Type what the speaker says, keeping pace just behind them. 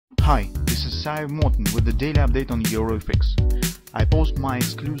Hi, this is Sive Morten with the daily update on EuroFX. I post my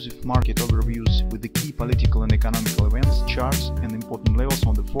exclusive market overviews with the key political and economical events, charts and important levels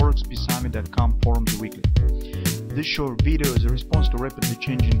on the ForexPeaceArmy.com forums weekly. This short video is a response to rapidly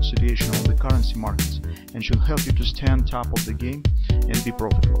changing situation on the currency markets and should help you to stay on top of the game and be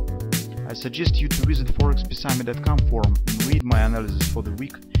profitable. I suggest you to visit ForexPeaceArmy.com forum and read my analysis for the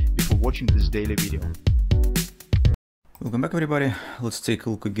week before watching this daily video. Welcome back, everybody. Let's take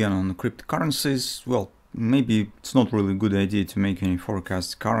a look again on the cryptocurrencies. Well, maybe it's not really a good idea to make any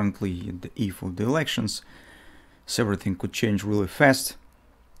forecasts currently at the eve of the elections, so everything could change really fast.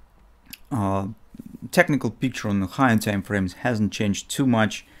 Technical picture on the higher time frames hasn't changed too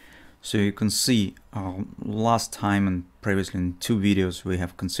much, so you can see last time and previously in two videos we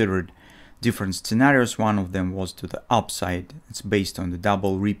have considered different scenarios. One of them was to the upside. It's based on the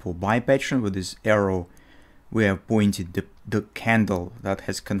double repo buy pattern. With this arrow we have pointed the candle that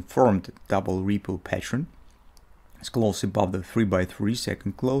has confirmed the double repo pattern. It's close above the 3x3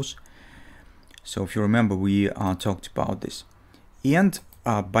 second close. So if you remember, we talked about this. And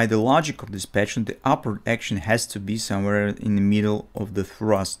by the logic of this pattern, the upward action has to be somewhere in the middle of the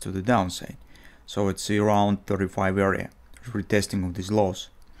thrust to the downside. So it's around 35 area, retesting of these lows.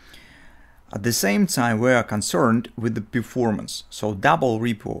 At the same time, we are concerned with the performance. So double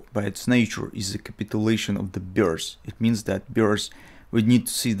repo by its nature is a capitulation of the bears. It means that bears, we need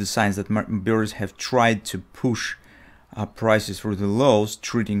to see the signs that bears have tried to push prices through the lows,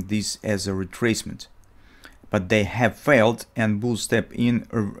 treating this as a retracement. But they have failed, and bulls step in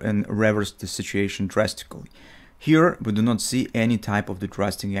and reverse the situation drastically. Here we do not see any type of the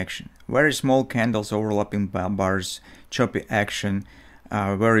drastic action. Very small candles overlapping bars, choppy action,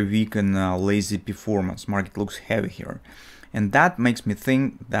 very weak and lazy performance. Market looks heavy here, and that makes me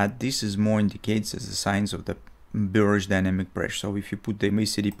think that this is more indicates as the signs of the bearish dynamic pressure. So if you put the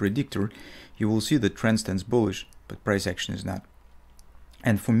MACD predictor, you will see the trend stands bullish, but price action is not.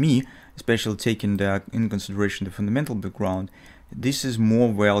 And for me, especially taking in consideration the fundamental background, this is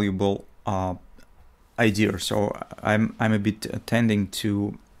more valuable idea. So I'm a bit tending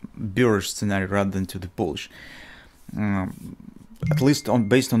to bearish scenario rather than to the bullish. At least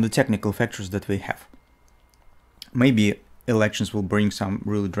based on the technical factors that we have. Maybe elections will bring some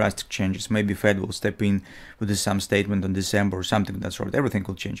really drastic changes. Maybe Fed will step in with some statement in December or something of that sort. Everything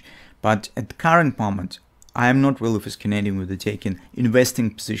will change. But at the current moment, I am not really fascinating with the taking investing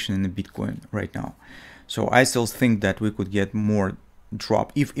position in the Bitcoin right now. So I still think that we could get more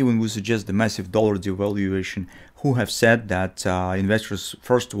drop, if even we suggest the massive dollar devaluation. Who have said that investors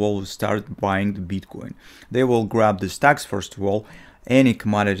first of all will start buying the Bitcoin. They will grab the stocks first of all, any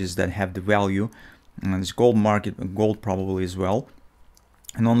commodities that have the value, and this gold market, gold probably as well.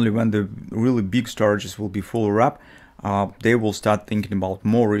 And only when the really big storages will be fuller up, they will start thinking about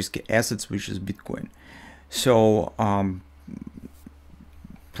more risky assets, which is Bitcoin. So from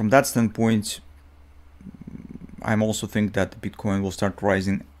that standpoint, I'm also think that the Bitcoin will start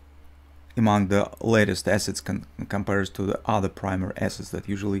rising among the latest assets compared to the other primary assets that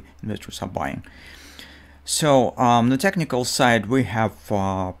usually investors are buying. So on the technical side, we have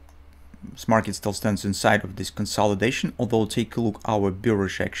this market still stands inside of this consolidation, although take a look our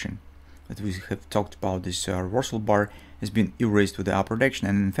bearish action that we have talked about. This reversal bar has been erased with the upward action,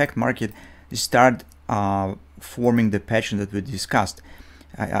 and in fact market start forming the pattern that we discussed.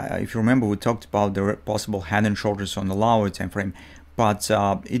 If you remember, we talked about the possible hand and shoulders on the lower time frame, but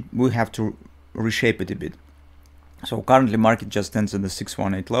we have to reshape it a bit. So currently market just stands at the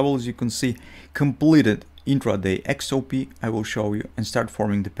 618 level, as you can see, completed intraday XOP, I will show you, and start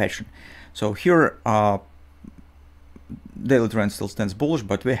forming the pattern. So here daily trend still stands bullish,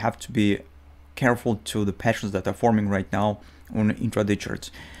 but we have to be careful to the patterns that are forming right now on intraday charts.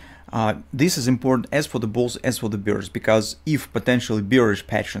 This is important as for the bulls as for the bears, because if potentially bearish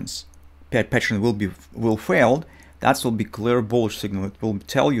pattern will fail, that will be clear bullish signal. It will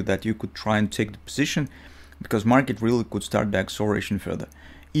tell you that you could try and take the position, because market really could start the acceleration further.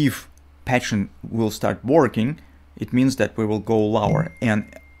 If pattern will start working, it means that we will go lower, and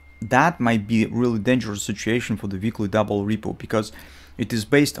that might be a really dangerous situation for the weekly double repo, because it is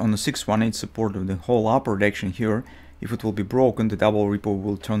based on the 618 support of the whole upward action here. If it will be broken, the double repo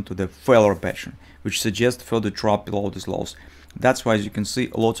will turn to the failure pattern, which suggests further drop below these lows. That's why, as you can see,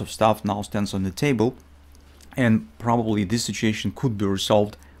 lots of stuff now stands on the table, and probably this situation could be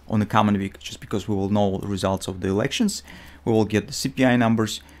resolved on the coming week, just because we will know the results of the elections, we will get the CPI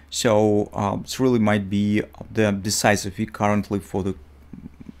numbers. So it really might be the decisive week currently for the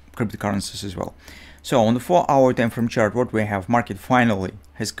cryptocurrencies as well. So on the 4-hour time frame chart, what we have, market finally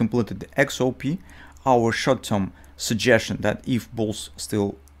has completed the XOP. Our short-term suggestion that if bulls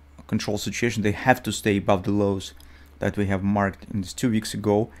still control situation. They have to stay above the lows that we have marked in this 2 weeks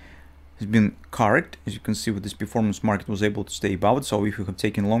ago. It's been correct. As you can see, with this performance, market was able to stay above it. So if you have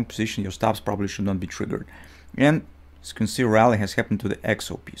taken long position, your stops probably should not be triggered. And as you can see, rally has happened to the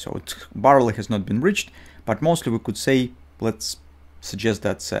XOP. So it barely has not been reached, but mostly we could say, let's suggest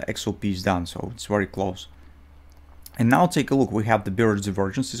that XOP is done. So it's very close. And now take a look. We have the bearish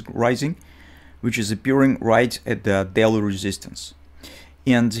divergence is rising, which is appearing right at the daily resistance.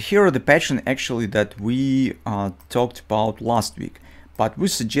 And here are the pattern actually that we talked about last week. But we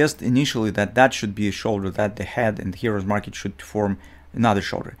suggest initially that that should be a shoulder, that the head and here the market should form another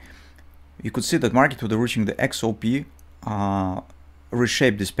shoulder. You could see that market with reaching the XOP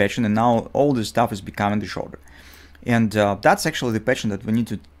reshaped this pattern, and now all this stuff is becoming the shoulder. And that's actually the pattern that we need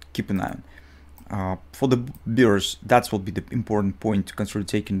to keep an eye on. For the bears, that will be the important point to consider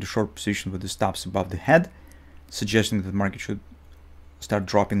taking the short position with the stops above the head, suggesting that the market should start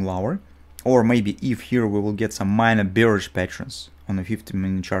dropping lower. Or maybe if here we will get some minor bearish patterns on a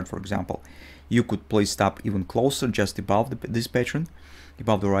 15-minute chart, for example, you could place stop even closer, just above this pattern,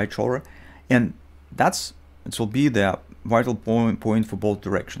 above the right shoulder. And it will be the vital point for both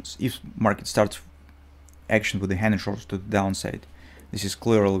directions. If market starts action with the hand and shoulders to the downside, this is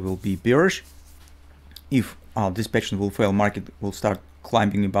clearly will be bearish. If this pattern will fail, market will start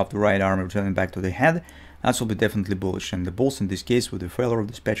climbing above the right arm, returning back to the head. That will be definitely bullish. And the bulls in this case, with the failure of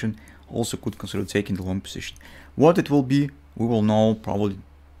this pattern, also could consider taking the long position. What it will be, we will know probably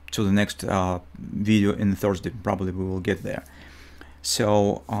to the next video in Thursday. Probably we will get there.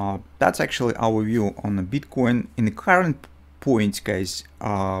 So that's actually our view on the Bitcoin. In the current point, guys,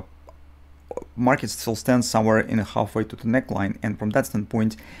 market still stands somewhere in halfway to the neckline, and from that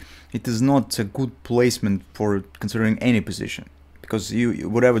standpoint, it is not a good placement for considering any position, because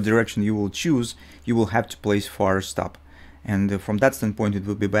whatever direction you will choose, you will have to place far stop. And from that standpoint, it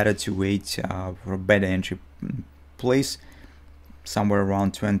will be better to wait for a better entry place somewhere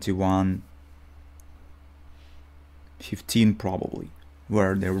around 21.15 probably,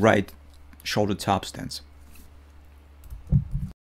 where the right shoulder top stands.